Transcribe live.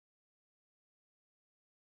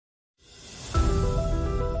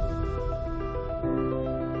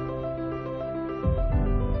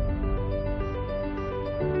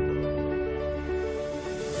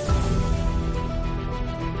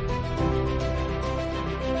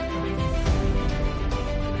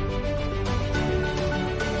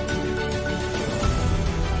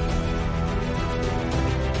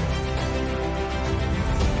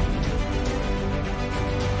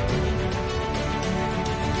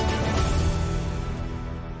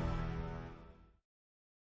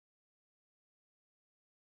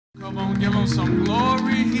Come on, give him some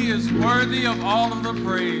glory. He is worthy of all of the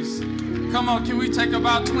praise. Come on, can we take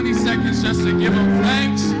about 20 seconds just to give him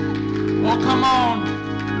thanks? Oh, come on.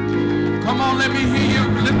 Come on, let me hear you.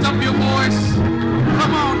 Lift up your voice.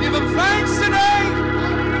 Come on, give him thanks today.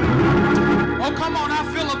 Oh, come on, I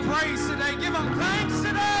feel a praise today. Give him thanks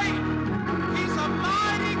today. He's a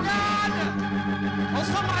mighty God. Oh,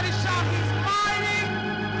 somebody shout, he's mighty.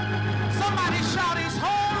 Somebody shout, he's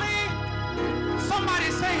holy. Somebody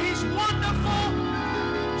say he's wonderful.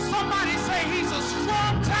 Somebody say he's a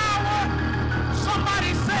strong tower.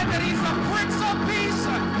 Somebody said that he's a Prince of Peace.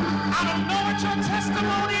 I don't know what your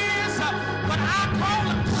testimony is, but I call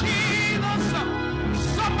him Jesus.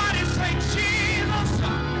 Somebody say Jesus.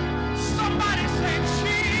 Somebody say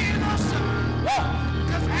Jesus.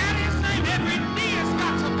 Because at his name, every knee has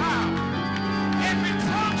got to bow. Every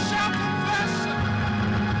tongue shall confess.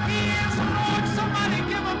 He is Lord. Somebody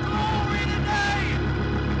give him glory today.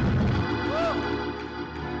 Woo.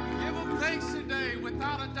 Give him thanks today.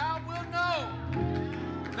 Without a doubt, we'll know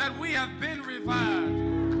that we have been revived.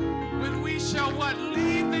 When we shall what?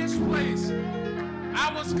 Leave this place.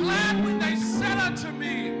 I was glad when they said unto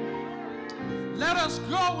me, let us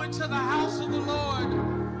go into the house of the Lord.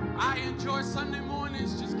 I enjoy Sunday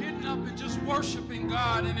mornings just getting up and just worshiping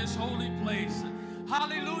God in his holy place.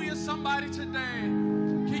 Hallelujah, somebody today.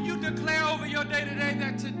 Can you declare over your day today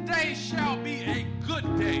that today shall be a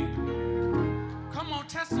good day? Come on,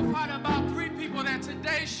 testify to about 3 people that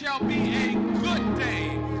today shall be a good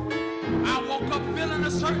day. I woke up feeling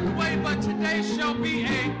a certain way, but today shall be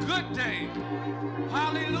a good day.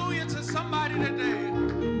 Hallelujah to somebody today.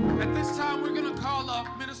 At this time, we're going to call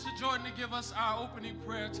up Minister Jordan to give us our opening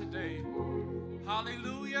prayer today.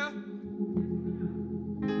 Hallelujah.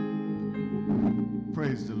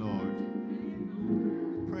 Praise the Lord.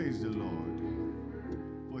 Praise the Lord.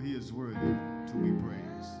 For he is worthy to be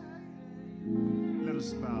praised. Let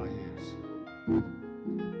us bow our heads.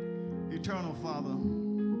 Eternal Father,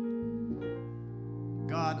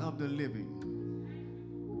 God of the living,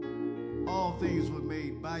 all things were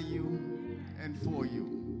made by you and for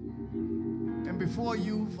you. And before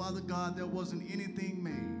you, Father God, there wasn't anything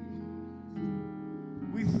made.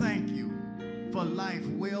 We thank you for life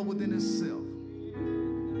well within itself.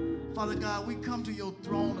 Father God, we come to your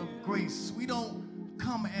throne of grace. We don't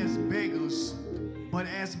come as beggars, but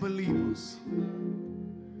as believers.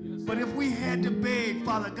 But if we had to beg,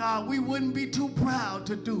 Father God, we wouldn't be too proud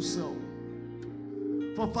to do so.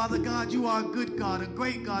 For Father God, you are a good God, a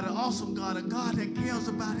great God, an awesome God, a God that cares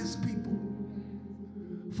about his people.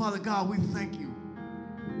 Father God, we thank you.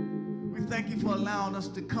 We thank you for allowing us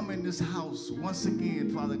to come in this house once again,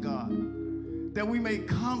 Father God, that we may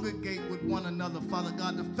congregate with one another, Father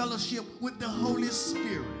God, the fellowship with the Holy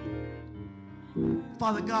Spirit.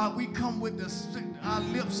 Father God, we come with our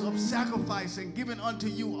lips of sacrifice and giving unto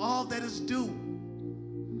you all that is due.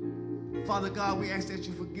 Father God, we ask that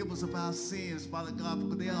you forgive us of our sins, Father God,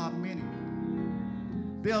 because there are many.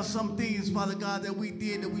 There are some things, Father God, that we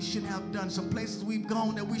did that we shouldn't have done. Some places we've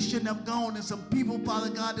gone that we shouldn't have gone. And some people,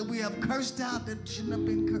 Father God, that we have cursed out that shouldn't have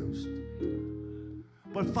been cursed.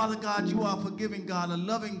 But Father God, you are a forgiving God, a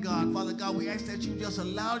loving God. Father God, we ask that you just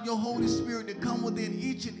allow your Holy Spirit to come within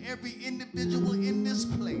each and every individual in this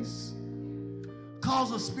place.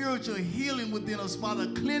 Cause a spiritual healing within us, Father.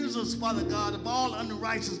 Cleanse us, Father God, of all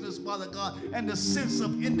unrighteousness, Father God, and the sense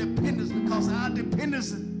of independence, because our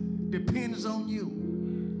dependence depends on you.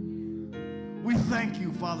 We thank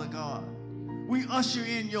you, Father God. We usher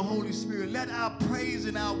in your Holy Spirit. Let our praise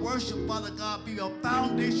and our worship, Father God, be a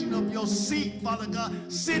foundation of your seat, Father God.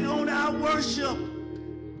 Sit on our worship.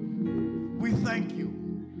 We thank you.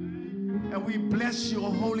 And we bless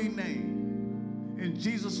your holy name. In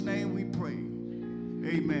Jesus' name we pray.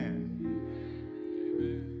 Amen.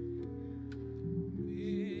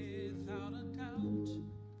 Without a doubt,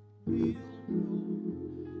 we'll know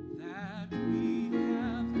that we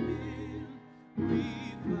have been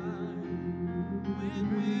revived when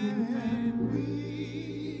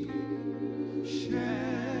we shall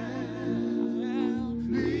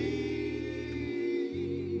leave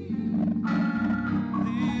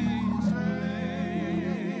this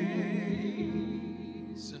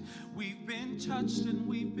place. We've been touched and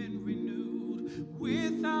we've been renewed.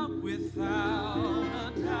 Without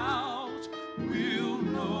a doubt, we'll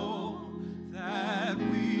know that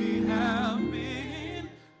we have been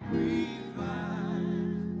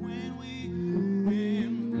revived when we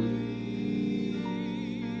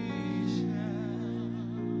shall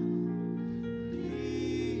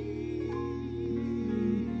leave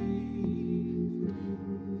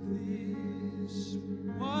this.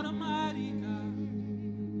 What a mighty God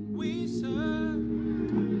we serve.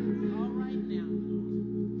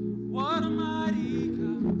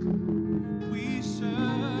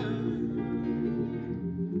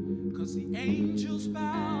 angels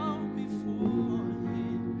bow before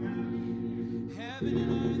him. Heaven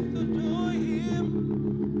and earth adore him.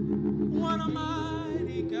 What a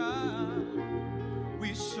mighty God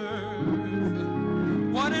we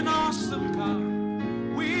serve. What an awesome God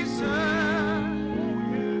we serve.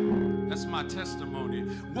 That's my testimony.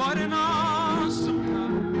 What an awesome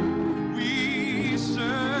God we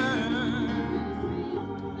serve.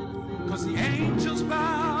 'Cause the angels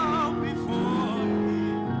bow before him.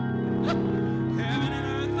 Heaven and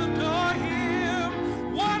earth adore him.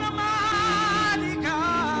 What a mighty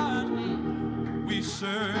God we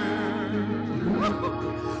serve.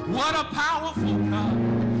 What a powerful God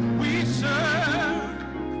we serve.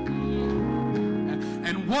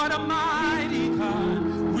 And what a mighty God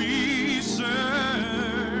we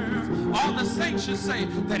serve. All the saints should say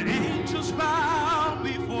that angels bow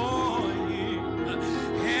before him.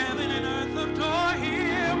 Heaven and earth adore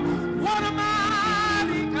him. What a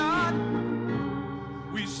mighty God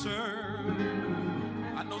we serve.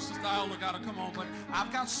 I know Sister Iola got to come on, but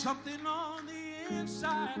I've got something on the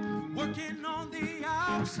inside, working on the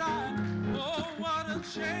outside. Oh, what a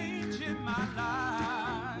change in my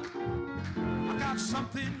life. I got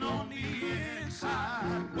something on the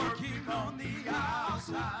inside, working on the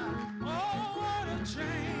outside. Oh, what a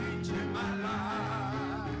change in my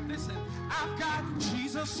life. Listen, I've got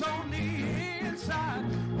Jesus on the inside,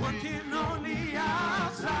 working on the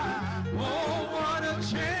outside. Oh, what a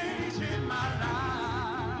change in my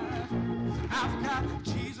life. I've got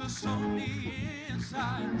Jesus on the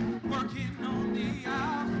inside, working on the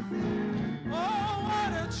outside. Oh,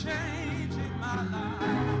 what a change in my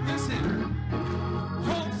life. Listen.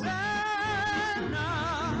 Hosanna,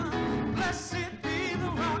 blessed be the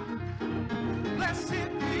rock, blessed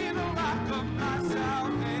be the rock of my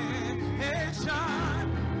salvation.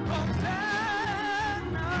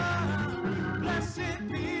 Hosanna, blessed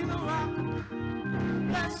be the rock,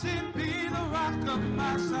 blessed be the rock of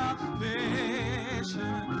my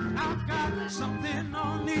salvation. I've got something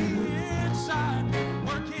on the inside,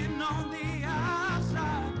 working on the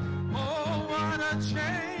outside. Oh, what a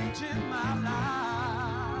change in my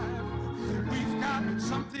life. We've got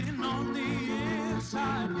something on the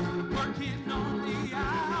inside, working on the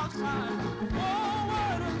outside. Oh,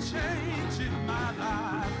 what a change in my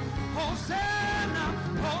life. Hosanna,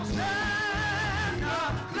 Hosanna,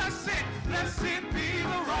 blessed, blessed be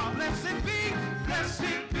the rock, blessed be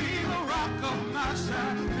the rock of my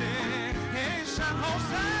salvation.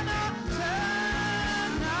 Hosanna,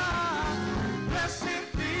 Hosanna, blessed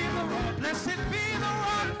be the rock, blessed be the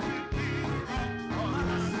rock.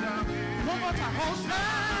 One more time,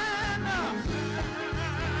 Hosanna,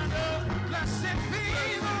 blessed be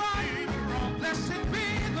the rock, blessed be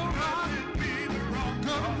the rock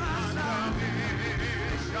of my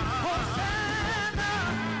salvation. Hosanna,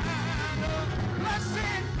 blessed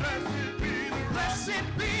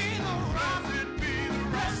be the rock,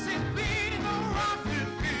 blessed be the rock,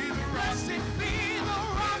 blessed be the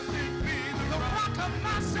rock, the rock of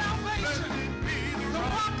my salvation, the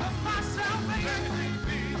rock of my salvation.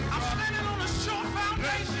 I'm standing on a sure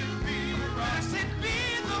foundation. Blessed be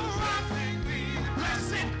the rock,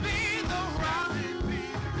 blessed be the rock,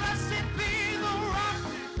 blessed be the rock.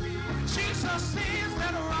 Jesus is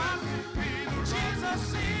that rock,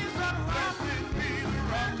 Jesus is that rock,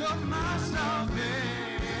 rock of my salvation.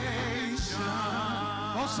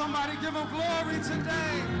 Oh, somebody give him glory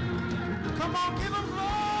today. Come on, give him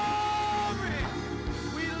glory.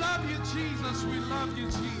 We love you, Jesus. We love you,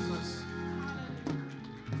 Jesus.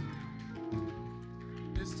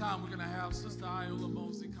 This time we're going to have Sister Iola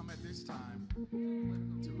Mosley come at this time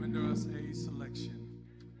to render us a selection.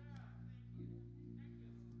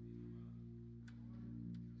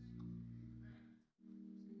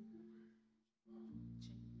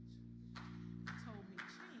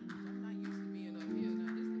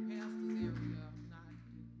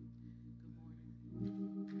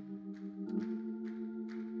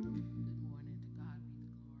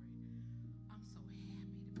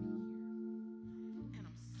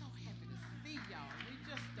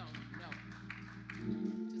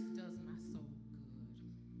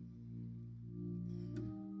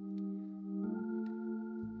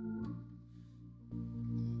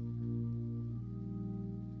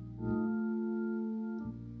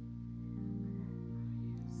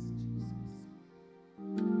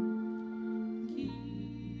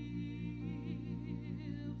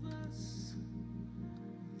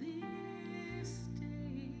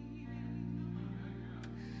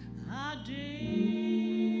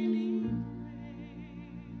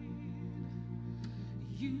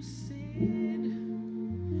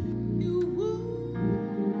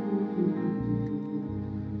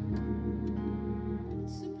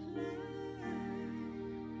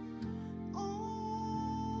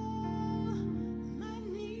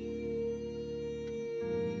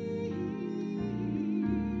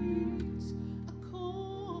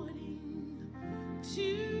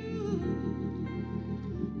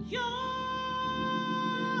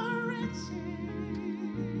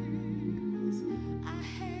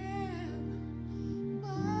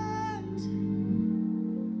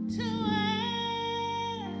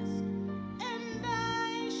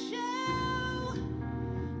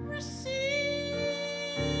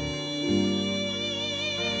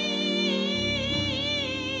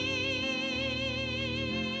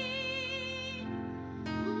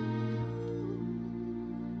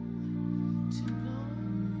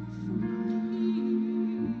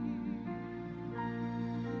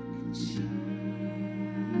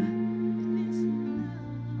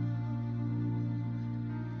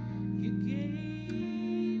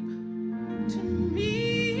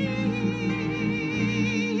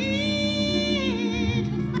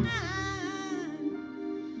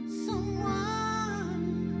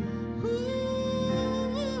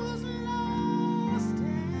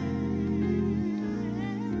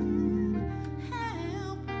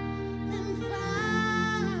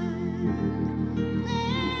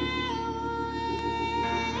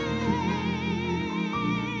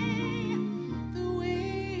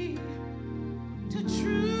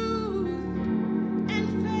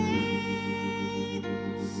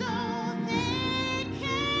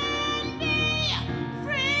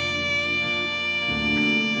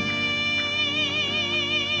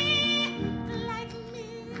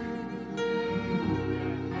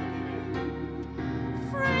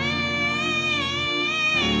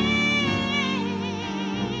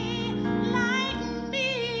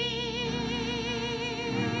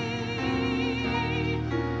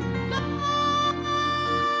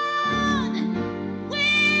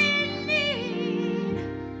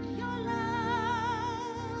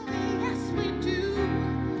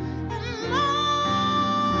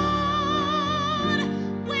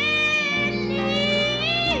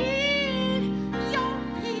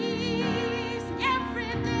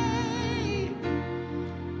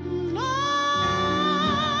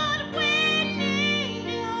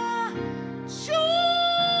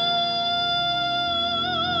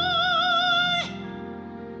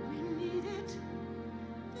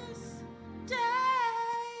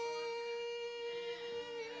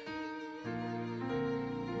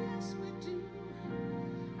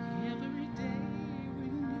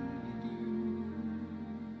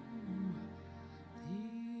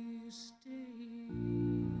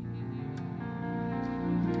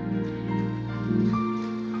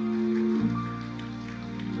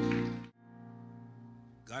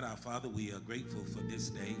 we are grateful for this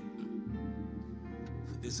day.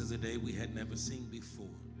 For this is a day we had never seen before.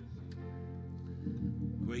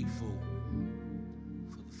 Grateful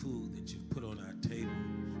for the food that you've put on our tables.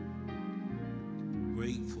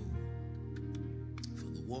 Grateful for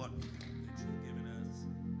the water that you've given us.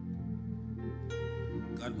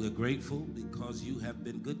 God, we're grateful because you have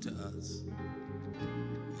been good to us.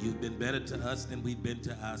 You've been better to us than we've been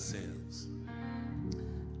to ourselves.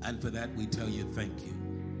 And for that, we tell you thank you.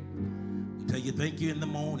 We tell you thank you in the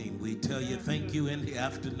morning. We tell you thank you in the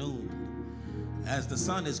afternoon. As the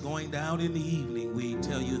sun is going down in the evening, we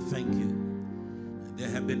tell you thank you. And there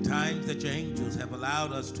have been times that your angels have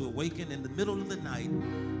allowed us to awaken in the middle of the night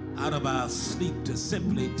out of our sleep to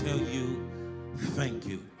simply tell you thank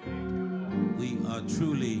you. We are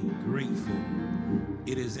truly grateful.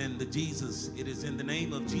 It is in the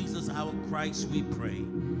name of Jesus, our Christ, we pray.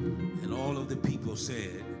 And all of the people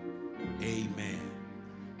said, amen.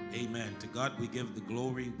 Amen. To God we give the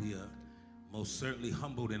glory. We are most certainly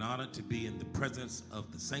humbled and honored to be in the presence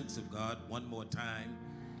of the saints of God one more time.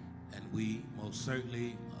 And we most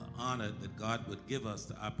certainly are honored that God would give us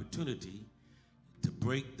the opportunity to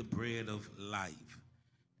break the bread of life.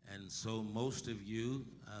 And so most of you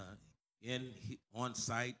on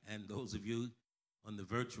site and those of you on the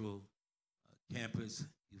virtual campus,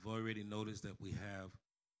 you've already noticed that we have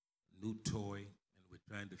a new toy, and we're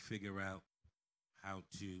trying to figure out how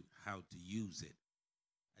to use it.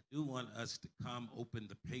 I do want us to come open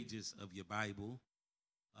the pages of your Bible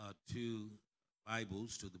to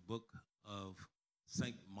the book of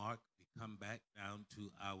St. Mark. We come back down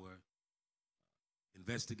to our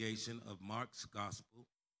investigation of Mark's gospel.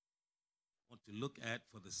 I want to look at,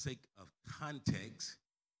 for the sake of context,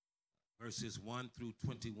 verses 1 through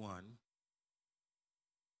 21.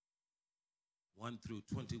 1 through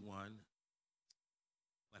 21.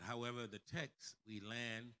 But however, the text, we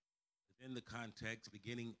land within the context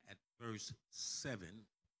beginning at verse 7.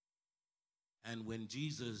 And when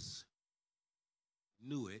Jesus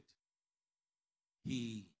knew it,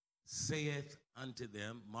 he saith unto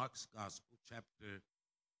them, Mark's Gospel, chapter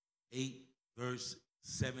 8, verse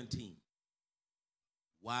 17.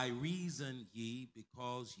 Why reason ye,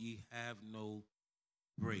 because ye have no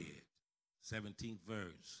bread? 17th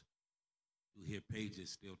verse. You hear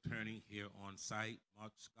pages still turning here on site.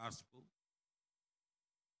 Mark's Gospel,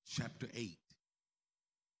 chapter 8,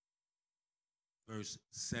 verse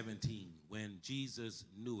 17. When Jesus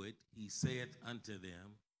knew it, he saith unto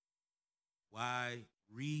them, why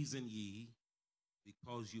reason ye,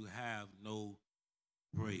 because you have no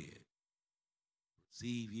bread?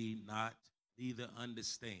 Perceive ye not, neither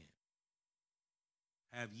understand?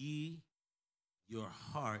 Have ye your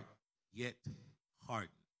heart yet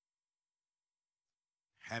hardened?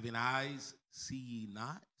 Having eyes, see ye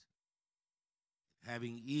not?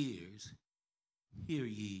 Having ears, hear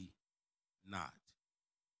ye not?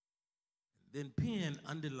 And then pen,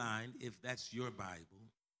 underline, if that's your Bible,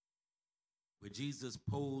 where Jesus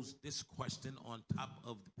posed this question on top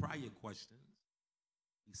of the prior questions.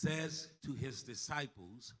 He says to his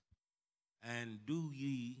disciples, and do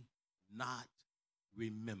ye not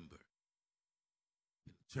remember?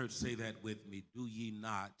 Can the church say that with me? Do ye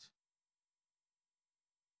not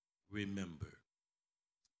remember?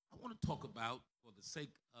 I want to talk about, for the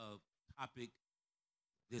sake of topic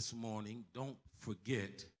this morning, don't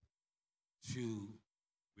forget to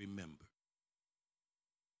remember.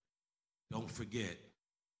 Don't forget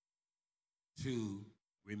to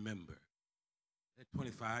remember. At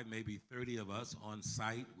 25, maybe 30 of us on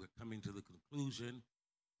site, we're coming to the conclusion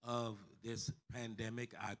of this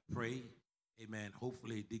pandemic. I pray, amen,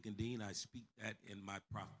 hopefully, Deacon Dean, I speak that in my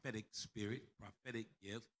prophetic spirit, prophetic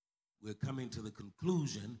gift. We're coming to the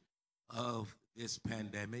conclusion of this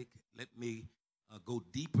pandemic. Let me go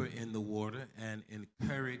deeper in the water and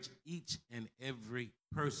encourage each and every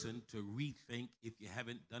person to rethink, if you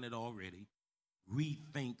haven't done it already,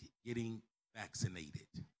 rethink getting vaccinated.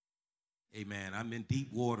 Amen. I'm in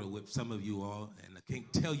deep water with some of you all, and I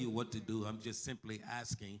can't tell you what to do. I'm just simply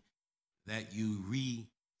asking that you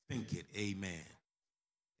rethink it. Amen.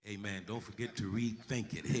 Amen. Don't forget to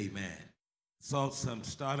rethink it. Amen. Saw some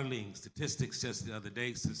startling statistics just the other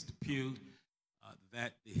day, Sister Pugh,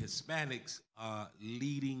 that the Hispanics are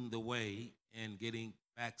leading the way in getting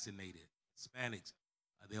vaccinated. Hispanics,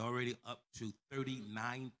 they're already up to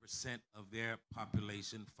 39% of their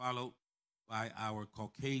population, followed by our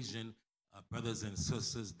Caucasian brothers and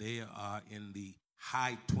sisters. They are in the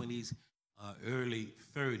high 20s, early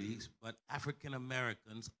 30s, but African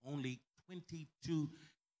Americans, only 22%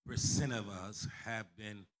 of us have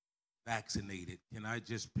been vaccinated. Can I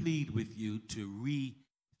just plead with you to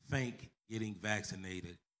rethink getting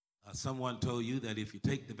vaccinated? Someone told you that if you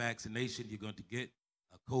take the vaccination, you're going to get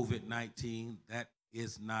COVID-19. That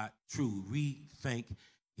is not true. Rethink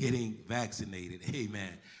getting vaccinated.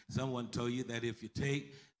 Amen. Someone told you that if you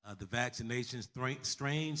take the vaccinations,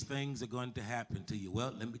 strange things are going to happen to you.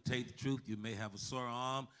 Well, let me tell you the truth. You may have a sore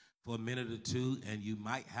arm for a minute or two, and you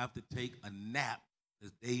might have to take a nap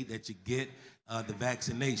the day that you get the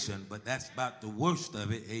vaccination, but that's about the worst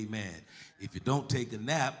of it. Amen. If you don't take a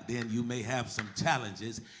nap, then you may have some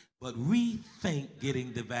challenges, but rethink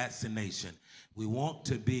getting the vaccination. We want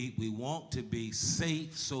to be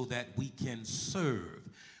safe so that we can serve.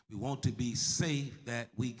 We want to be safe that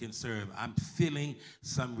we can serve. I'm feeling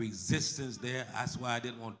some resistance there. That's why I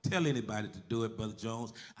didn't want to tell anybody to do it, Brother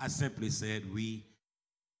Jones. I simply said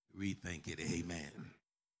rethink it. Amen.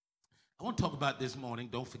 I want to talk about this morning,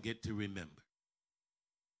 don't forget to remember.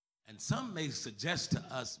 And some may suggest to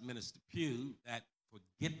us, Minister Pugh, that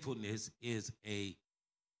forgetfulness is a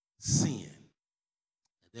sin.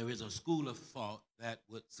 There is a school of thought that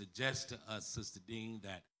would suggest to us, Sister Dean,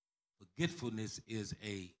 that forgetfulness is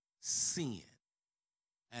a sin.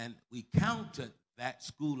 And we counter that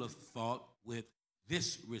school of thought with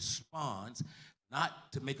this response,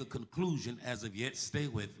 not to make a conclusion as of yet, stay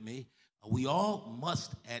with me. We all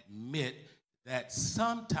must admit that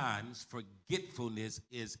sometimes forgetfulness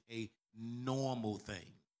is a normal thing.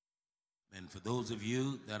 And for those of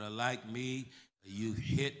you that are like me, you've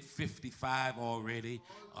hit 55 already,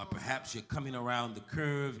 or perhaps you're coming around the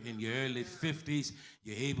curve in your early 50s,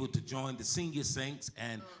 you're able to join the senior saints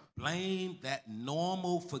and blame that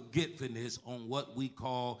normal forgetfulness on what we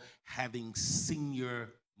call having senior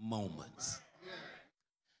moments.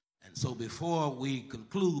 And so before we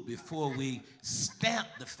conclude, before we stamp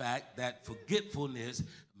the fact that forgetfulness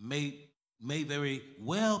may very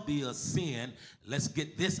well be a sin, let's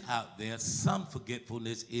get this out there. Some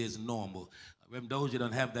forgetfulness is normal. Reverend Dozier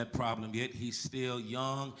doesn't have that problem yet. He's still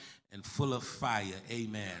young and full of fire.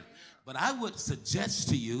 Amen. But I would suggest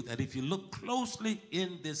to you that if you look closely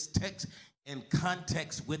in this text in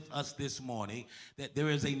context with us this morning, that there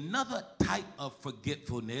is another type of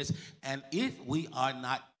forgetfulness, and if we are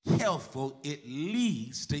not careful, it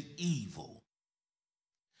leads to evil.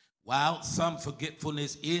 While some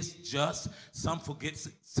forgetfulness is just, some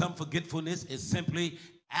forgetfulness is simply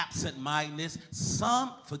absent-mindedness,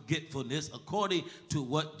 some forgetfulness, according to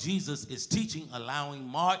what Jesus is teaching, allowing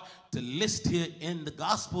Mark to list here in the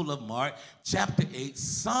Gospel of Mark, chapter 8,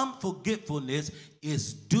 some forgetfulness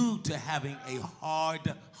is due to having a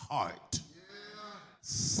hard heart.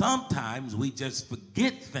 Sometimes we just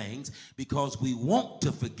forget things because we want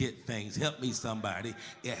to forget things. Help me, somebody.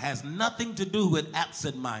 It has nothing to do with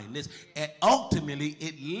absent-mindedness, and ultimately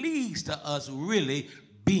it leads to us really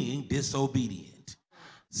being disobedient.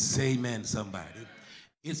 Say amen, somebody.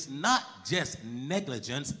 It's not just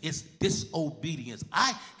negligence, it's disobedience.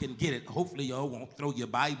 I can get it. Hopefully y'all won't throw your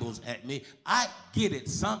Bibles at me. I get it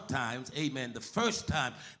sometimes, amen. The first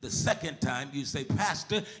time, the second time, you say,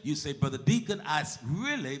 Pastor, you say, Brother Deacon, I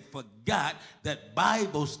really forgot that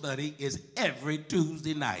Bible study is every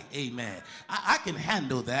Tuesday night, amen. I can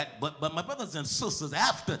handle that, but my brothers and sisters,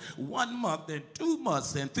 after 1 month and 2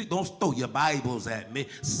 months and 3, don't throw your Bibles at me.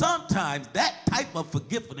 Sometimes that type of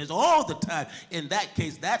forgiveness, all the time, in that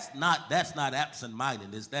case, that's not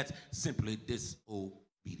absent-mindedness. That's simply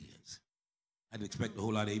disobedience. I didn't expect a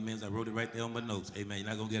whole lot of amens. I wrote it right there on my notes. Amen. You're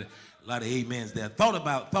not going to get a lot of amens there. Thought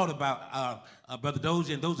about Brother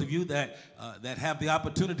Dozier and those of you that have the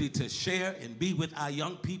opportunity to share and be with our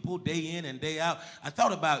young people day in and day out. I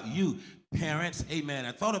thought about you, parents. Amen.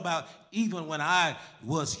 I thought about even when I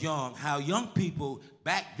was young, how young people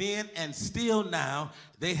back then and still now,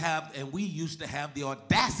 they have, and we used to have the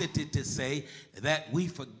audacity to say that we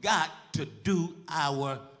forgot to do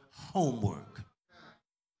our homework.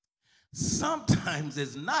 Sometimes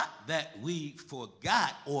it's not that we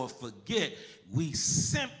forgot or forget. We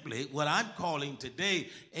simply, what I'm calling today,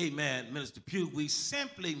 amen, Minister Pugh, we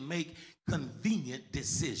simply make convenient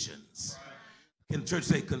decisions. Can the church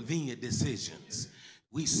say convenient decisions?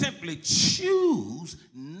 We simply choose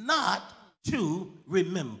not to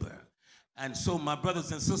remember. And so, my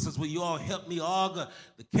brothers and sisters, will you all help me argue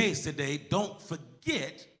the case today? Don't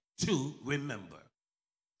forget to remember.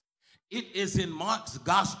 It is in Mark's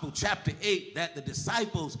Gospel, chapter 8, that the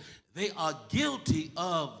disciples, they are guilty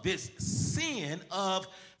of this sin of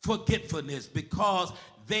forgetfulness because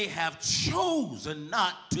they have chosen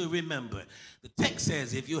not to remember. The text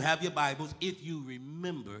says, if you have your Bibles, if you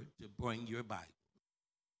remember to bring your Bible.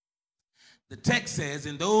 The text says,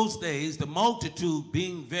 in those days, the multitude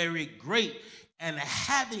being very great, and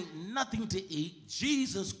having nothing to eat,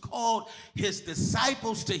 Jesus called his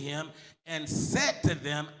disciples to him and said to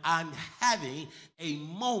them, I'm having a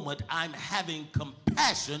moment, I'm having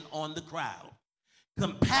compassion on the crowd.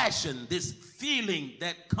 Compassion, this feeling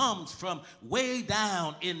that comes from way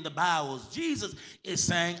down in the bowels. Jesus is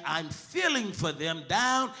saying, I'm feeling for them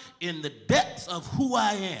down in the depths of who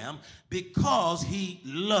I am because he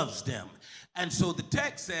loves them. And so the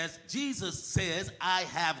text says, Jesus says, I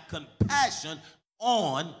have compassion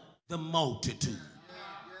on the multitude.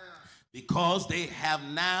 Because they have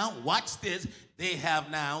now, watch this, they have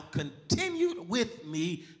now continued with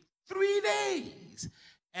me 3 days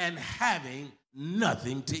and having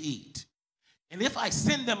nothing to eat. And if I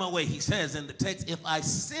send them away, he says in the text, if I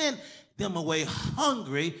send them away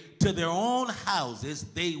hungry to their own houses,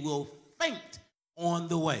 they will faint on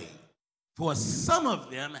the way. For some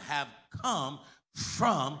of them have come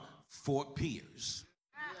from Fort Pierce.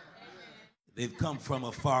 They've come from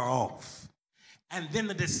afar off. And then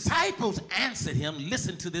the disciples answered him.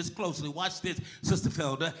 Listen to this closely. Watch this, Sister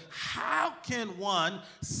Felder. How can one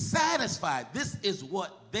satisfy? This is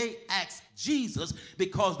what they asked Jesus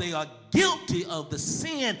because they are guilty of the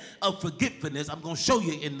sin of forgetfulness. I'm going to show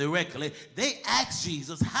you indirectly. They asked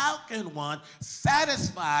Jesus, how can one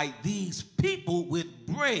satisfy these people with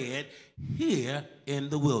bread here in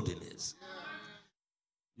the wilderness?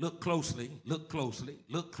 Look closely, look closely,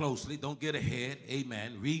 look closely. Don't get ahead.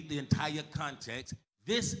 Amen. Read the entire context.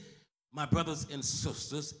 This, my brothers and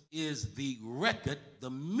sisters, is the record, the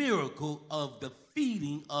miracle of the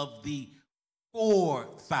feeding of the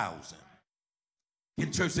 4,000.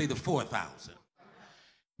 Can church say the 4,000?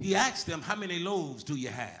 He asked them, how many loaves do you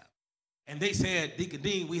have? And they said, Deacon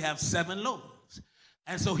Dean, we have 7 loaves.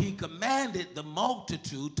 And so he commanded the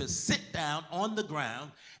multitude to sit down on the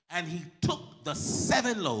ground, and he took the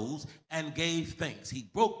 7 loaves and gave thanks. He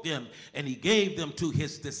broke them and he gave them to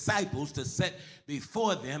his disciples to set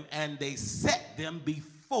before them, and they set them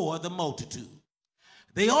before the multitude.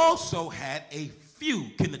 They also had a few.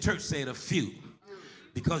 Can the church say it, a few?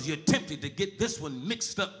 Because you're tempted to get this one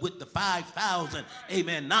mixed up with the 5,000,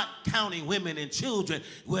 amen, not counting women and children,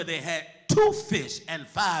 where they had 2 fish and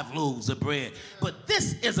 5 loaves of bread. But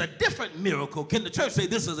this is a different miracle. Can the church say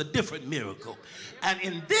this is a different miracle? And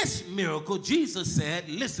in this miracle, Jesus said,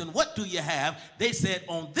 listen, what do you have? They said,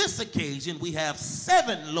 on this occasion, we have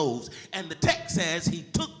 7 loaves. And the text says he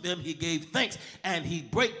took them, he gave thanks, and he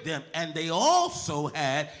brake them. And they also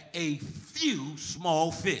had a few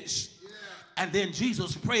small fish. And then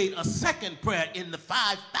Jesus prayed a second prayer. In the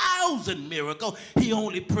 5,000 miracle, he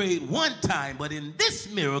only prayed 1 time. But in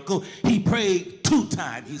this miracle, he prayed 2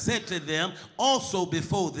 times. He said to them, also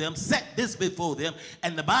before them, set this before them.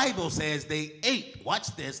 And the Bible says they ate.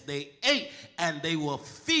 Watch this. They ate and they were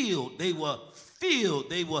filled. They were filled.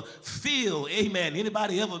 They were filled. Amen.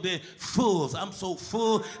 Anybody ever been full? I'm so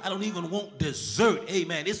full, I don't even want dessert.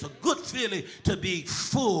 Amen. It's a good feeling to be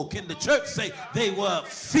full. Can the church say they were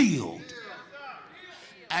filled?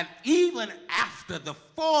 And even after the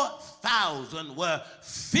 4,000 were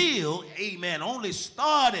filled, amen, only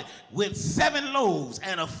started with 7 loaves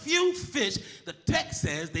and a few fish, the text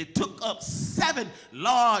says they took up 7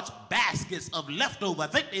 large baskets of leftover. I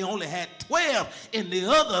think they only had 12 in the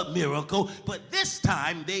other miracle, but this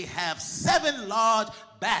time they have 7 large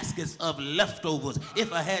baskets of leftovers.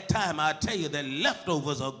 If I had time, I'd tell you that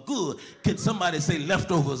leftovers are good. Can somebody say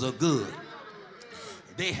leftovers are good?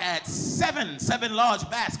 They had 7 large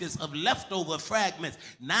baskets of leftover fragments.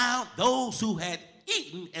 Now those who had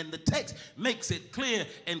eaten, and the text makes it clear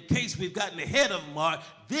in case we've gotten ahead of Mark,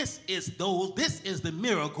 this is the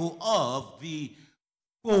miracle of the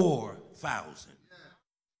 4,000.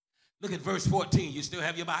 Look at verse 14. You still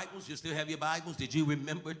have your Bibles? You still have your Bibles? Did you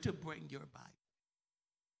remember to bring your Bible?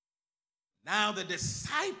 Now the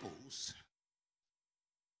disciples,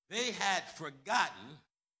 they had forgotten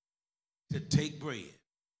to take bread.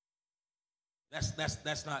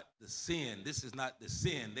 That's not the sin. This is not the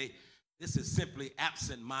sin. This is simply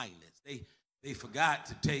absent-mindedness. They forgot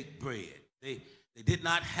to take bread. They did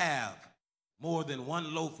not have more than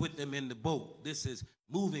 1 loaf with them in the boat. This is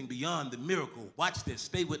moving beyond the miracle. Watch this.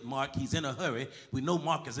 Stay with Mark. He's in a hurry. We know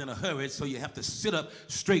Mark is in a hurry, so you have to sit up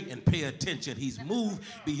straight and pay attention. He's moved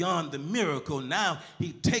beyond the miracle. Now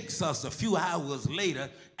he takes us a few hours later,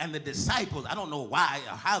 and the disciples, I don't know why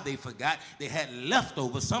or how they forgot, they had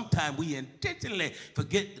leftovers. Sometimes we intentionally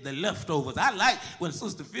forget the leftovers. I like when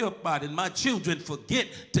Sister Philpott and my children forget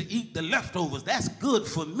to eat the leftovers. That's good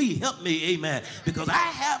for me. Help me, amen, because I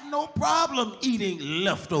have no problem eating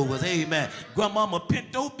leftovers, amen. Grandmama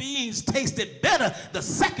pinto beans tasted better the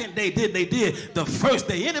second day than they did the first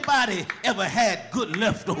day. Anybody ever had good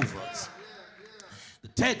leftovers?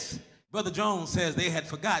 text, Brother Jones says they had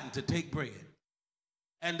forgotten to take bread.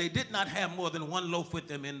 And they did not have more than one loaf with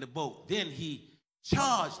them in the boat. Then he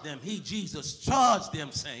charged them, Jesus charged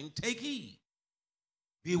them, saying, take heed.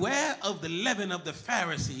 Beware of the leaven of the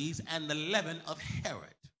Pharisees and the leaven of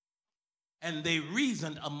Herod. And they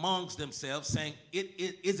reasoned amongst themselves, saying,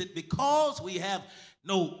 is it because we have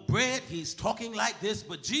no bread? He's talking like this,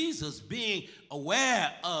 but Jesus, being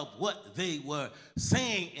aware of what they were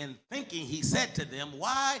saying and thinking, he said to them,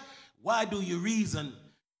 why do you reason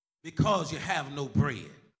because you have no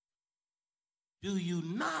bread? Do you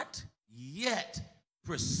not yet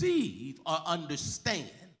perceive or understand?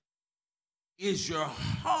 Is your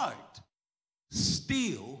heart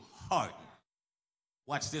still hardened?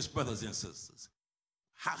 Watch this, brothers and sisters.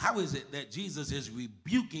 How is it that Jesus is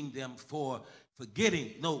rebuking them for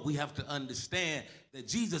forgetting? No, we have to understand that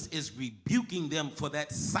Jesus is rebuking them for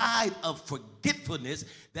that side of forgetfulness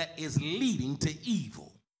that is leading to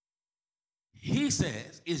evil. He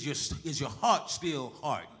says, is your heart still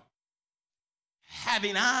hardened?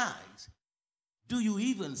 Having eyes, do you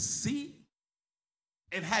even see?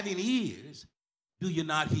 And having ears, do you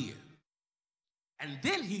not hear? And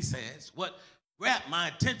then he says, what grabbed my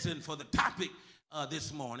attention for the topic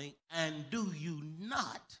this morning, and do you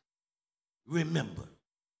not remember?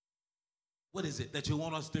 What is it that you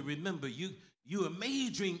want us to remember? You are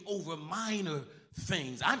majoring over minor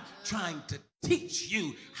things. I'm trying to teach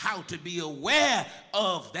you how to be aware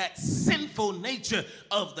of that sinful nature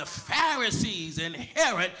of the Pharisees and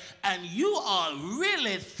Herod, and you are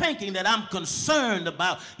really thinking that I'm concerned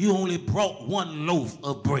about you only brought one loaf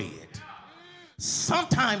of bread.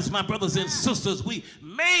 Sometimes, my brothers and sisters, we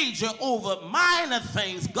major over minor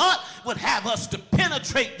things. God would have us to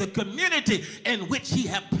penetrate the community in which he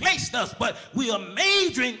has placed us, but we are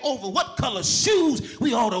majoring over what color shoes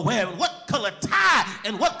we ought to wear and what color tie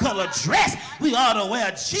and what color dress we ought to wear.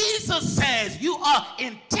 Jesus says you are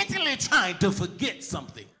intentionally trying to forget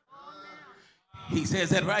something. He says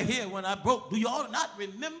that right here when I broke. Do you all not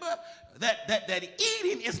remember that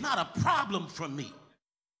eating is not a problem for me?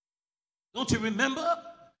 Don't you remember?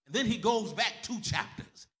 And then he goes back 2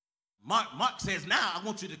 chapters. Mark says, now I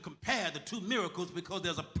want you to compare the 2 miracles because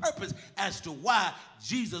there's a purpose as to why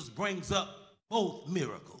Jesus brings up both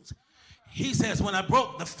miracles. He says, when I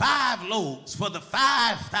broke the 5 loaves for the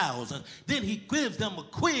 5,000, then he gives them a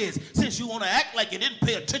quiz. Since you want to act like you didn't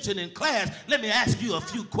pay attention in class, let me ask you a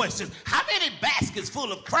few questions. How many baskets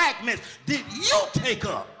full of fragments did you take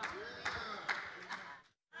up?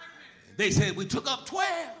 They said, we took up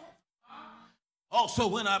 12. Also,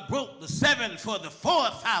 when I broke the 7 for the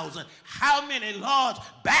 4,000, how many large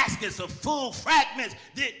baskets of full fragments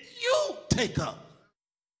did you take up?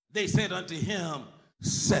 They said unto him,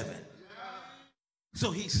 7.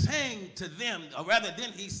 So he's saying to them, or rather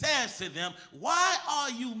then he says to them, why are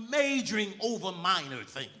you majoring over minor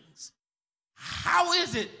things? How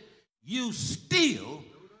is it you still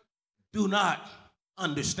do not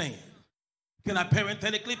understand? Can I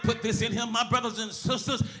parenthetically put this in here, my brothers and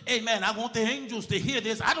sisters? Amen. I want the angels to hear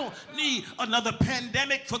this. I don't need another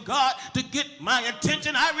pandemic for God to get my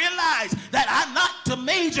attention. I realize that I'm not to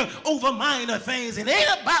major over minor things. It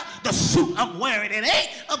ain't about the suit I'm wearing. It ain't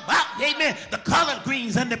about, amen, the collard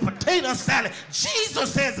greens and the potato salad.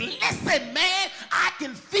 Jesus says, listen, man, I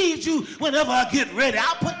can feed you whenever I get ready.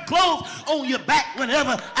 I'll put clothes on your back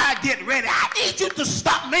whenever I get ready. I need you to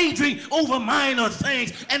stop majoring over minor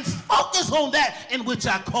things and focus on that in which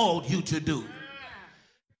I called you to do.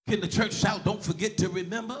 Can the church shout, don't forget to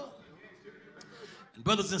remember? And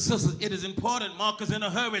brothers and sisters, it is important. Mark is in a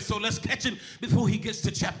hurry, so let's catch him before he gets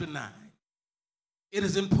to chapter 9. It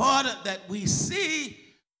is important that we see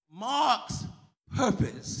Mark's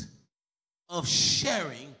purpose of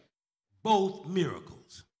sharing both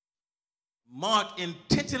miracles. Mark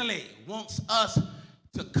intentionally wants us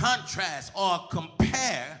to contrast or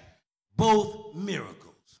compare both miracles.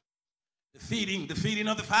 The feeding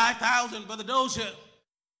of the 5,000, Brother Dozier,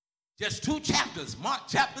 just 2 chapters, Mark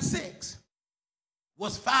chapter 6,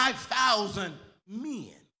 was 5,000 men,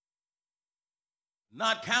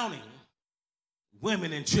 not counting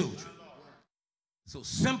women and children. So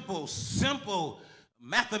simple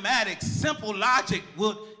mathematics, simple logic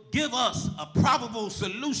would give us a probable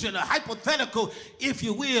solution, a hypothetical, if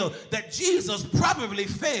you will, that Jesus probably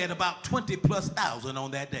fed about 20,000+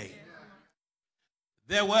 on that day.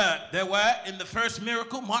 There were in the first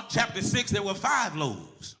miracle, Mark chapter 6, there were 5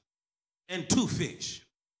 loaves and 2 fish.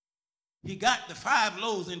 He got the 5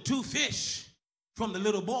 loaves and 2 fish from the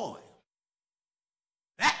little boy.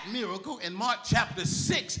 That miracle in Mark chapter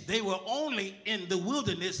 6, they were only in the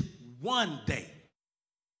wilderness 1 day.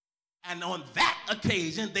 And on that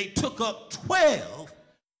occasion, they took up 12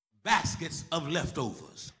 baskets of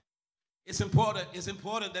leftovers. It's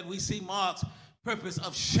important that we see Mark's purpose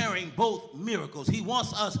of sharing both miracles. He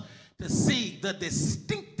wants us to see the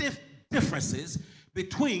distinctive differences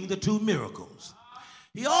between the two miracles.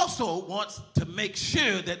 He also wants to make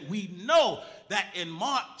sure that we know that in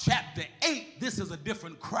Mark chapter 8, this is a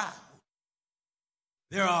different crowd.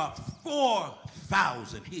 There are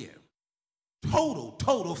 4,000 here.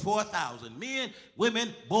 Total 4,000. Men,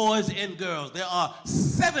 women, boys, and girls. There are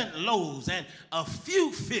 7 loaves and a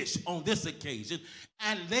few fish on this occasion,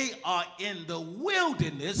 and they are in the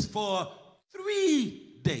wilderness for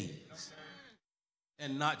 3 days,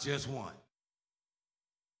 and not just one.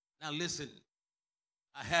 Now listen,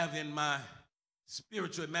 I have in my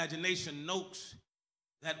spiritual imagination notes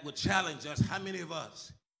that would challenge us. How many of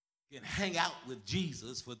us can hang out with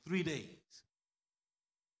Jesus for 3 days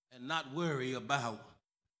and not worry about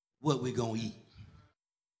what we're going to eat?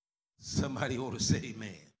 Somebody ought to say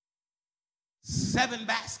amen. 7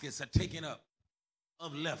 baskets are taken up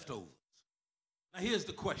of leftovers. Now here's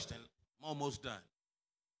the question. I'm almost done.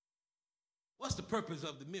 What's the purpose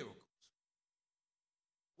of the miracles?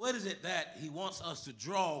 What is it that he wants us to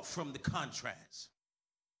draw from the contrast?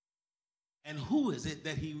 And who is it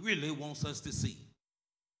that he really wants us to see?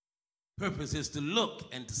 Purpose is to look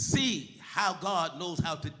and to see how God knows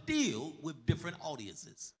how to deal with different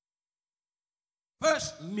audiences.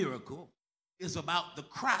 First miracle is about the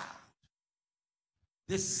crowd.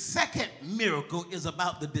 The second miracle is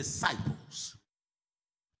about the disciples.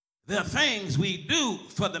 There are things we do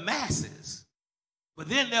for the masses, but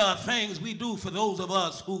then there are things we do for those of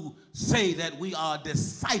us who say that we are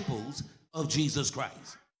disciples of Jesus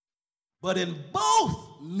Christ. But in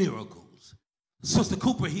both miracles, Sister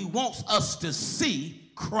Cooper, he wants us to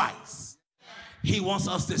see Christ. He wants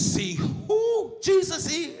us to see who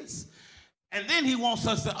Jesus is. And then he wants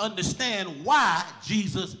us to understand why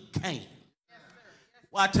Jesus came.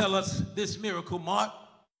 Well, I tell us this miracle, Mark.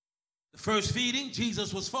 The first feeding,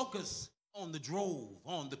 Jesus was focused on the drove,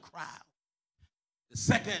 on the crowd. The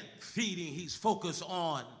second feeding, he's focused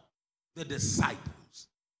on the disciples.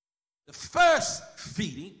 The first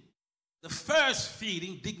feeding,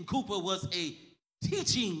 Deacon Cooper, was a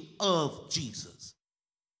teaching of Jesus.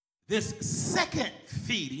 This second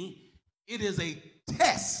feeding, it is a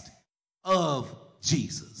test of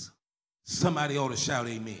Jesus. Somebody ought to shout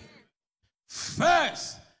amen.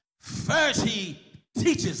 First he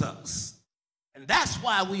teaches us. And that's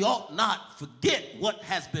why we ought not forget what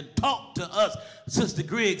has been taught to us, Sister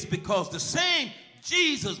Griggs, because the same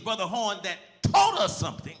Jesus, Brother Horn, that taught us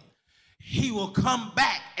something, he will come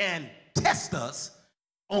back and test us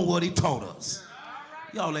on what he taught us.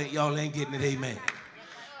 Y'all ain't getting it, amen.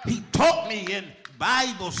 He taught me in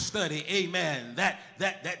Bible study, amen, that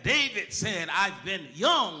David said, I've been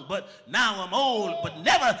young, but now I'm old, but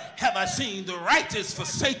never have I seen the righteous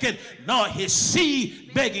forsaken, nor his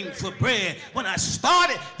seed begging for bread. When I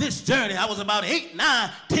started this journey, I was about 8,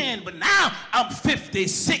 9, 10, but now I'm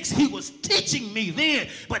 56. He was teaching me then,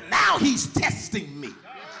 but now he's testing me.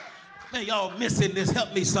 Man, y'all missing this.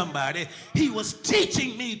 Help me, somebody. He was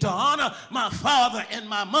teaching me to honor my father and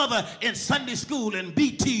my mother in Sunday school and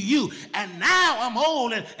BTU. And now I'm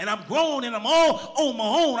old and I'm grown and I'm all on my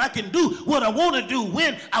own. I can do what I want to do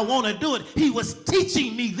when I want to do it. He was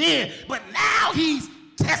teaching me then, but now he's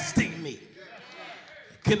testing me.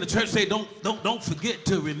 Can the church say, don't forget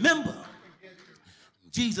to remember?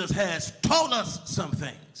 Jesus has taught us some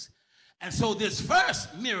things. And so this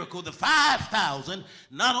first miracle, the 5,000,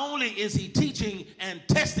 not only is he teaching and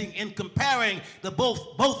testing and comparing the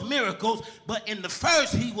both miracles, but in the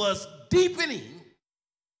first he was deepening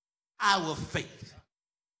our faith.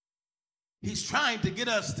 He's trying to get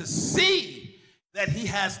us to see that he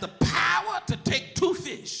has the power to take 2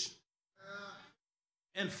 fish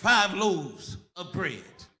and 5 loaves of bread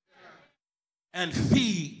and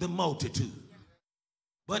feed the multitude.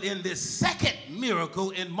 But in this second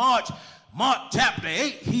miracle in Mark chapter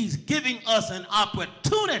 8, he's giving us an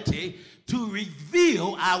opportunity to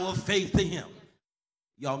reveal our faith to him.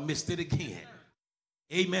 Y'all missed it again.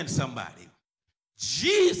 Amen, somebody.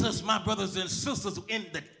 Jesus, my brothers and sisters, in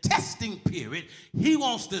the testing period, he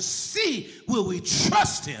wants to see will we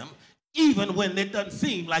trust him even when it doesn't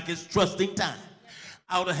seem like it's trusting time.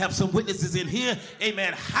 I ought to have some witnesses in here.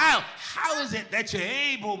 Amen. How is it that you're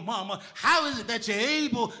able, mama? How is it that you're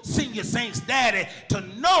able, senior saints daddy, to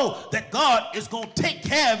know that God is going to take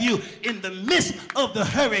care of you in the midst of the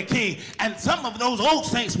hurricane? And some of those old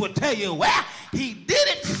saints will tell you, well, he did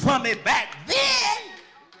it for me back then.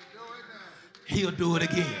 He'll do it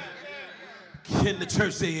again. Can the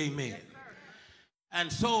church say amen?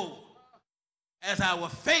 And so, as our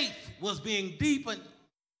faith was being deepened,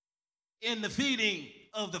 in the feeding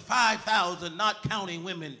of the 5,000, not counting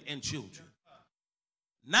women and children.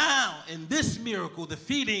 Now, in this miracle, the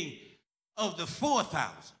feeding of the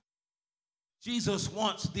 4,000, Jesus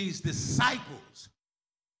wants these disciples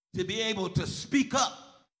to be able to speak up.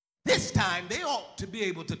 This time, they ought to be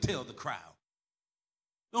able to tell the crowd,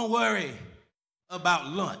 don't worry about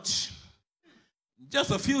lunch.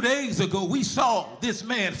 Just a few days ago, we saw this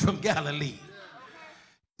man from Galilee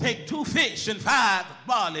take 2 fish and 5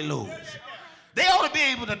 barley loaves. They ought to be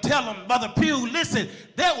able to tell them, Brother Pugh, listen,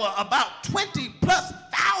 there were about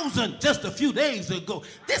 20,000+ just a few days ago.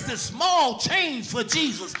 This is small change for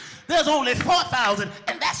Jesus. There's only 4,000,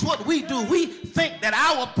 and that's what we do. We think that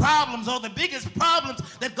our problems are the biggest problems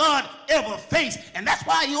that God ever faced, and that's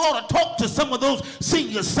why you ought to talk to some of those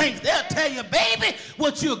senior saints. They'll tell you, baby,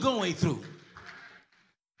 what you're going through.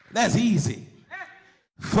 That's easy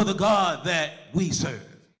for the God that we serve.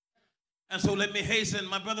 And so let me hasten,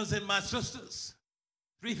 my brothers and my sisters,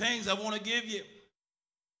 3 things I want to give you.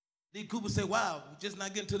 D. Cooper said, wow, we're just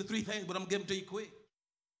not getting to the 3 things, but I'm going to give them to you quick.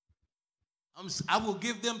 I will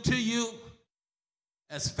give them to you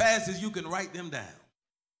as fast as you can write them down.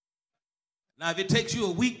 Now, if it takes you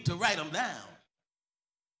a week to write them down,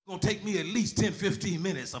 it's going to take me at least 10, 15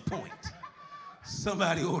 minutes a point.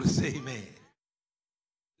 Somebody ought to say amen.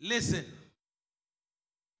 Listen,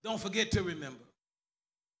 don't forget to remember.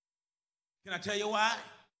 Can I tell you why?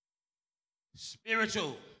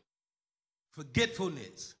 Spiritual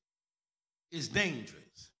forgetfulness is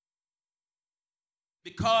dangerous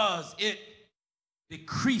because it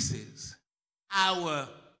decreases our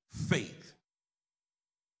faith.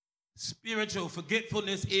 Spiritual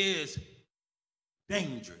forgetfulness is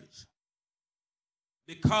dangerous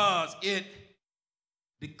because it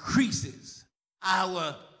decreases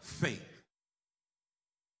our faith.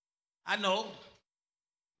 I know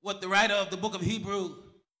what the writer of the book of Hebrews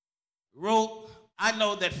wrote. I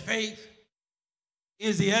know that faith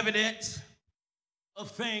is the evidence of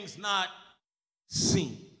things not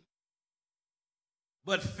seen.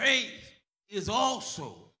 But faith is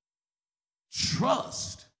also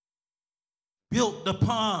trust built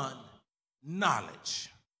upon knowledge.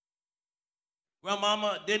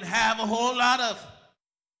 Grandmama didn't have a whole lot of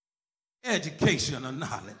education or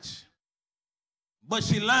knowledge, but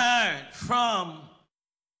she learned from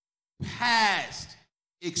past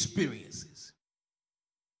experiences.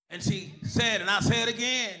 And she said, and I'll say it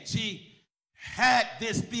again, she had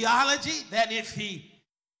this theology that if he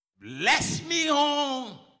blessed me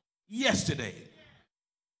on yesterday,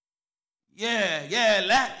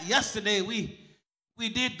 yesterday we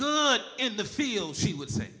did good in the field, she would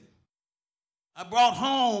say. I brought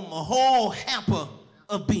home a whole hamper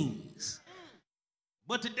of beans.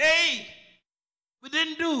 But today, we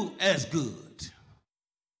didn't do as good.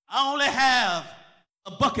 I only have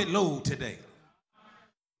a bucket load today.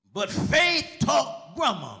 But faith taught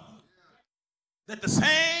Grandma that the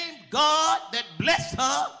same God that blessed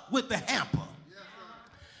her with the hamper,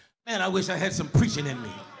 man, I wish I had some preaching in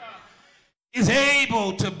me, is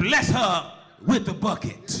able to bless her with the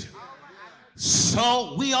bucket.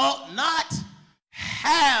 So we ought not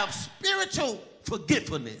have spiritual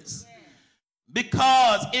forgetfulness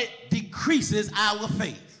because it decreases our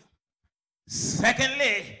faith.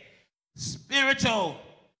 Secondly, spiritual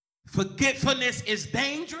forgetfulness is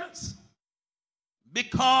dangerous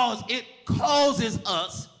because it causes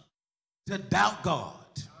us to doubt God.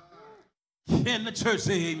 Can the church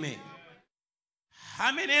say amen?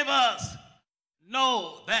 How many of us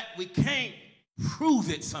know that we can't prove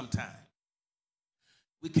it sometimes?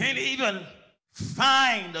 We can't even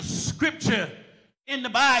find a scripture in the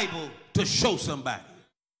Bible to show somebody.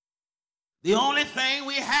 The only thing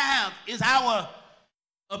we have is our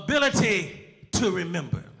ability to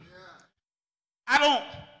remember. I don't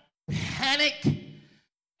panic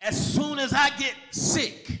as soon as I get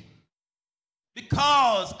sick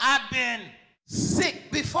because I've been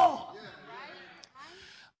sick before.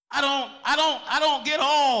 I don't get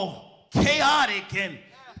all chaotic and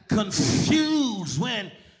confused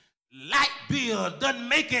when light bill doesn't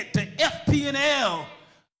make it to FP&L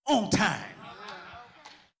on time.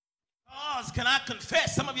 Because, can I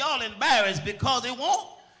confess, some of y'all embarrassed because it won't.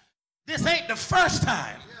 This ain't the first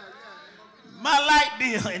time. My light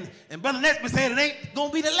bill, and Brother Nesbitt said it ain't going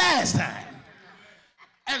to be the last time.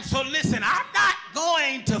 And so listen, I'm not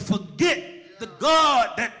going to forget the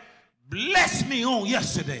God that blessed me on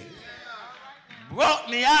yesterday. Brought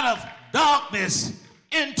me out of darkness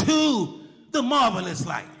into the marvelous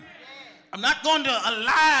light. I'm not going to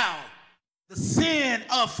allow the sin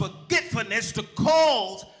of forgetfulness to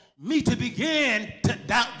cause me to begin to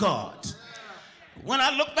doubt God. When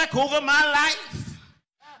I look back over my life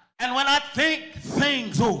And when I think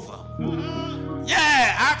things over,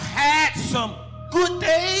 yeah, I've had some good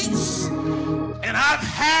days and I've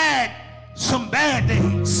had some bad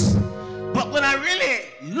days. But when I really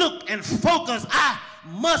look and focus, I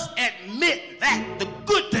must admit that the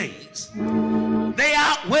good days, they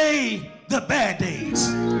outweigh the bad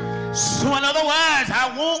days. So in other words,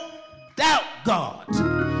 I won't doubt God.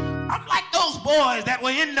 I'm like those boys that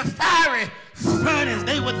were in the fiery furnace.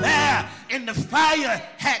 They were there and the fire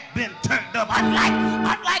had been turned up. I'm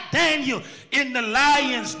like Daniel in the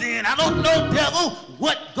lion's den. I don't know, devil,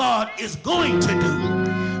 what God is going to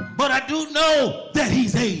do, but I do know that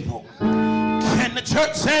he's able. Can the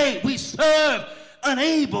church say we serve an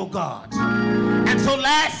able God? And so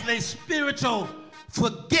lastly, spiritual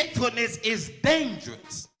forgetfulness is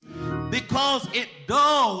dangerous because it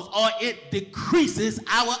dulls or it decreases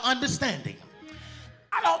our understanding.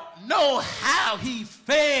 I don't know how he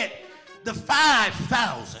fed the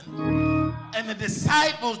 5,000 and the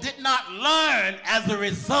disciples did not learn as a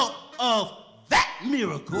result of that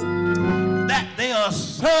miracle that they are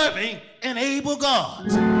serving an able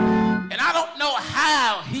God. And I don't know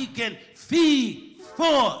how he can feed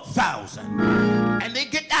 4,000. And they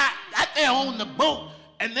get out there on the boat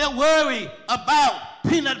and they're worried about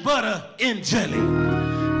peanut butter and jelly.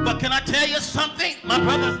 But can I tell you something, my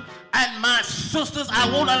brothers and my sisters? I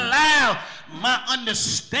won't allow my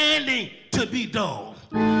understanding to be dull.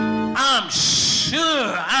 I'm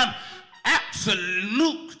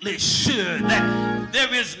absolutely sure that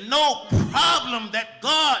there is no problem that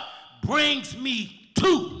God brings me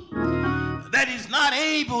to that he's not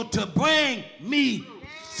able to bring me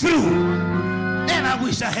through. And I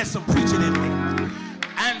wish I had some preaching in me.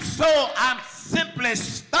 And so I'm simply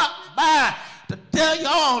stopped by to tell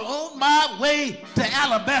y'all on my way to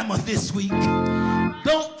Alabama this week,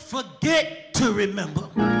 don't forget to remember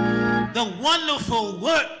the wonderful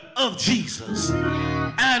work of Jesus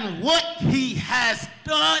and what he has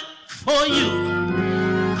done for you.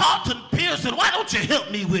 Carlton Pearson, why don't you help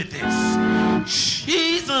me with this?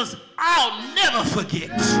 Jesus, I'll never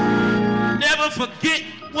forget. Never forget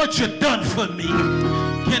what you've done for me.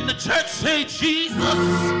 Can the church say, Jesus,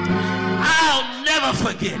 I'll never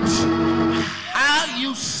forget how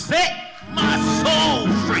you set my soul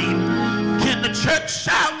free. Can the church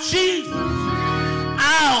shout, Jesus,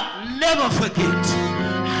 I'll never forget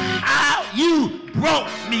how you brought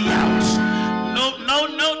me out. No,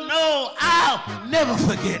 I'll never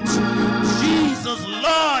forget. Jesus,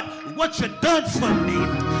 Lord, what you done for me.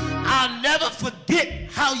 I'll never forget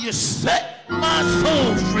how you set my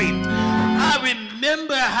soul free. I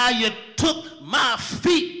remember how you took my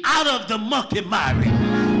feet out of the mucky mire,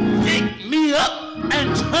 picked me up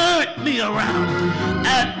and turned me around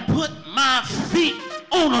and put my feet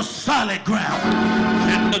on a solid ground.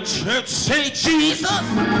 Can the church say, Jesus,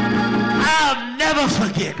 I'll never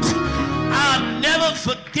forget. I'll never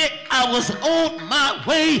forget I was on my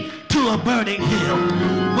way to a burning hill.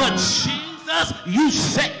 But Jesus, you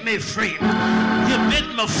set me free. You've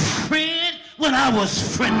been my friend when I was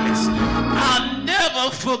friendless. I'll never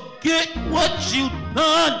forget what you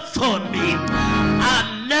done for me.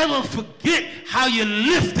 I'll never forget how you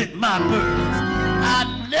lifted my burdens.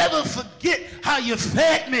 I'll never forget how you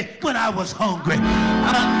fed me when I was hungry.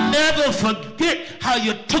 I'll never forget how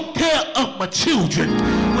you took care of my children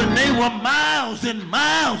when they were miles and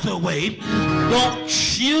miles away. Don't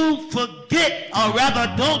you forget, or rather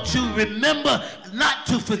don't you remember not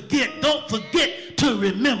to forget. Don't forget to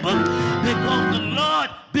remember, because the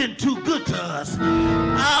Lord been too good to us.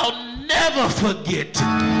 I'll never forget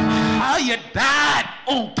how you died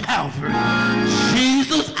on Calvary.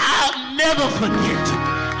 Jesus, I'll never forget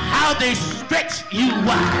how they stretched you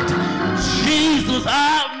wide. Jesus,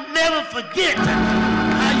 I'll never forget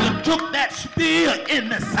how you took that spear in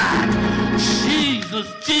the side. Jesus,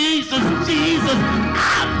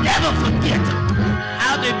 I'll never forget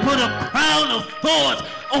how they put a crown of thorns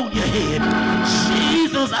on your head.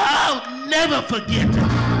 Jesus, I'll never forget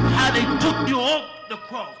how they took you off the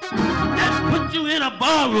cross and put you in a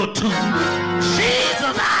borrowed tomb.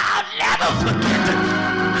 Jesus, I'll never forget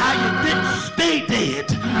how you didn't stay dead,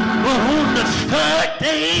 but on the third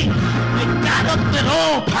day you got up with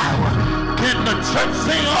all power. Can the church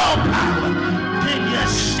say all power? Can you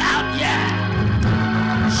shout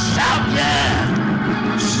yeah? Shout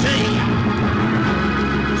yeah. Say yeah.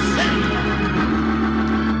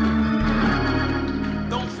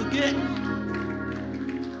 Don't forget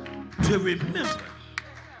to remember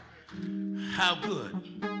how good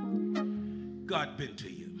God been to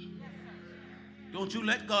you. Don't you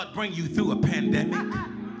let God bring you through a pandemic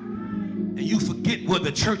and you forget where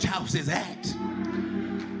the church house is at.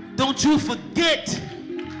 Don't you forget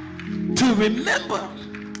to remember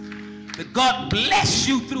that God bless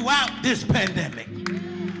you throughout this pandemic.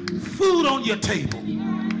 Food on your table.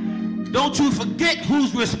 Don't you forget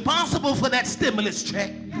who's responsible for that stimulus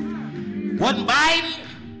check. Wasn't Biden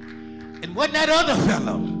and wasn't that other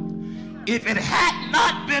fellow. If it had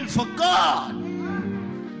not been for God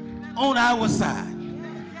on our side,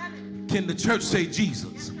 can the church say,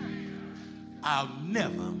 Jesus, I'll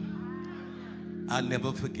never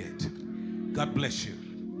forget. God bless you.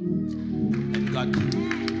 And God keep you.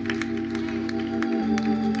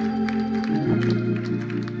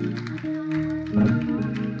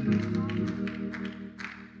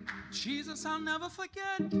 Jesus, I'll never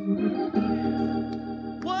forget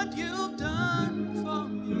what you've done for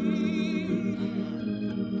me.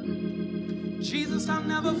 Jesus, I'll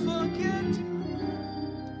never forget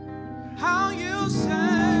how you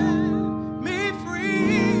set me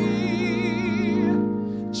free.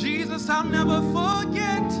 Jesus, I'll never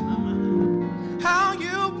forget how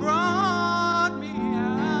you brought me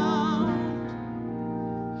out.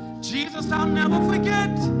 Jesus, I'll never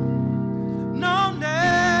forget. No, never.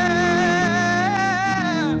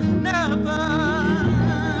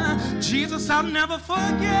 Jesus, I'll never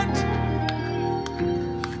forget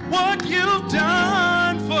what you've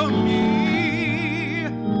done for me.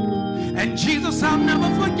 And Jesus, I'll never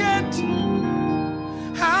forget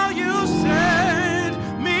how you set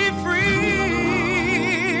me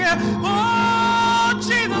free. Oh,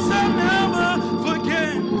 Jesus, I'll never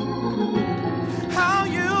forget how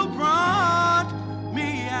you brought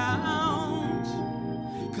me out.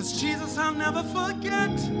 'Cause Jesus, I'll never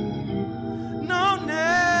forget. No,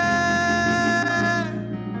 never.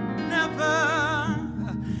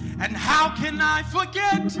 And how can I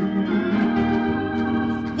forget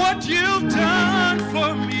what you've done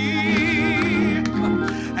for me?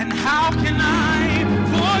 And how can I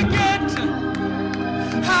forget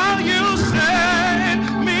how you set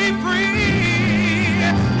me free?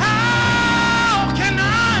 How can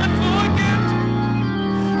I forget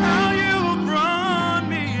how you brought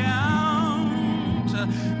me out?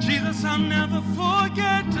 Jesus, I'll never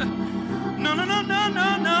forget. No, no, no, no,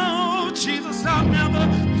 no, no. Jesus, I'll never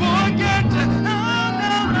forget. No,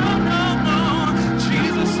 no, no, no, no.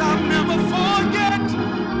 Jesus, I'll never forget.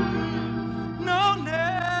 No,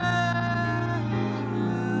 never.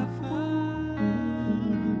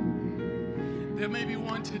 There may be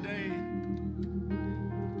one today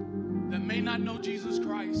that may not know Jesus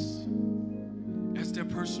Christ as their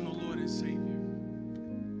personal Lord and Savior.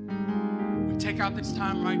 We take out this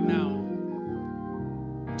time right now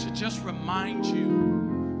to just remind you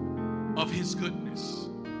of his goodness.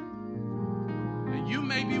 And you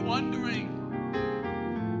may be wondering,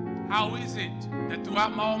 how is it that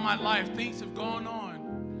throughout all my life things have gone on,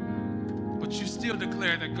 but you still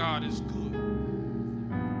declare that God is good?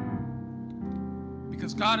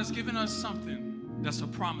 Because God has given us something that's a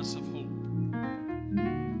promise of hope.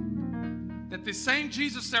 That the same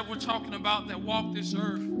Jesus that we're talking about, that walked this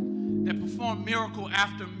earth, that performed miracle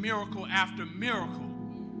after miracle after miracle,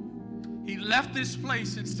 he left this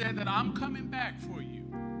place and said that I'm coming back for you.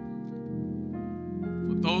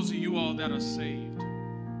 For those of you all that are saved.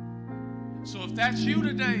 So if that's you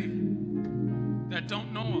today that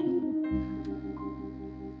don't know him,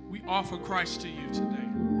 we offer Christ to you today.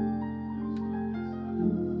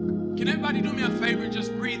 Can everybody do me a favor and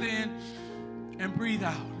just breathe in and breathe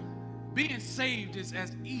out? Being saved is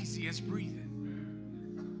as easy as breathing.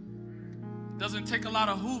 It doesn't take a lot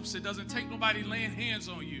of hoops. It doesn't take nobody laying hands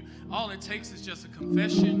on you. All it takes is just a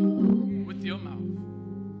confession with your mouth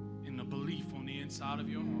and a belief on the inside of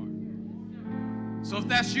your heart. So if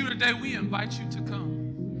that's you today, we invite you to come.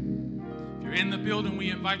 If you're in the building,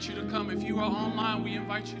 we invite you to come. If you are online, we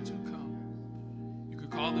invite you to come. You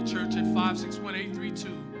could call the church at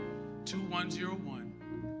 561-832-2101.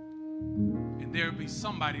 And there will be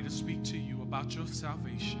somebody to speak to you about your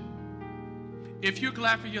salvation. If you're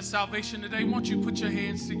glad for your salvation today, won't you put your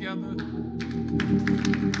hands together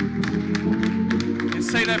and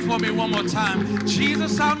say that for me one more time.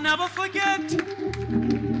 Jesus, I'll never forget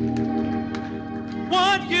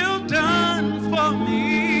what you've done for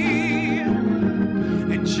me.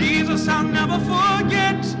 And Jesus, I'll never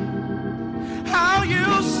forget how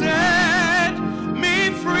you set me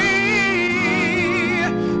free.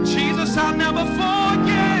 Jesus, I'll never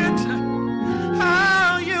forget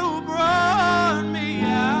how you brought me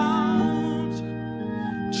out.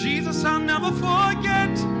 Jesus, I'll never forget.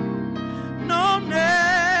 No, never.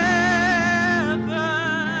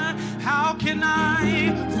 How can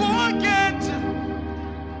I forget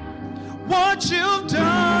what you've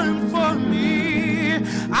done for me?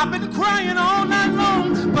 I've been crying all night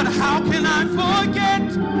long, but how can I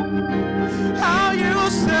forget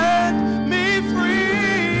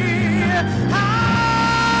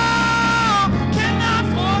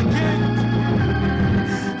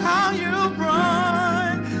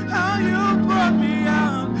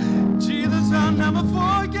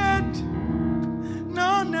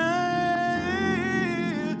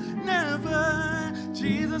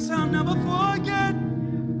I'll never forget.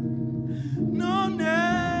 No,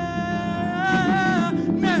 never.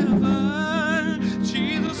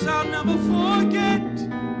 Jesus, I'll never forget.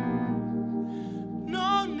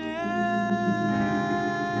 No, never.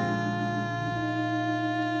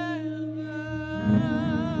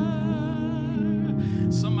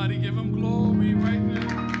 Somebody give him glory right now.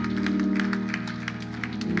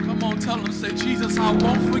 Come on, tell him, say, Jesus, I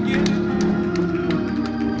won't forget it.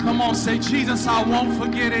 Come on, say, Jesus, I won't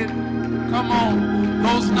forget it. Come on,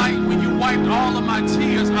 those nights when you wiped all of my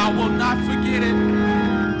tears, I will not forget it.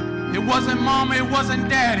 It wasn't mama, it wasn't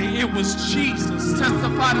daddy, it was Jesus.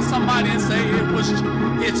 Testify to somebody and say,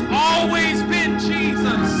 it's always been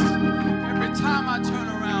Jesus. Every time I turn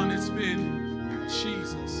around, it's been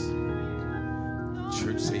Jesus.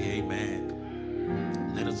 Church, say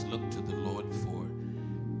amen. Let us look to the Lord for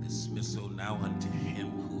dismissal now unto him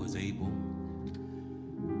who is able,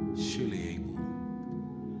 surely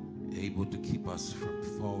able to keep us from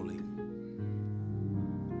falling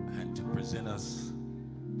and to present us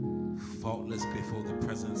faultless before the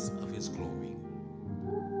presence of his glory.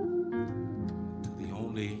 To the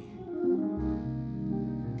only,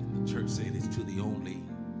 can the church say this, to the only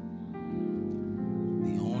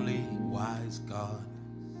wise God,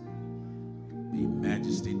 be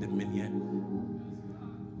majesty, dominion,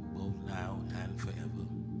 both now and forever.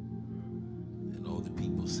 And all the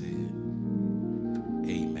people said,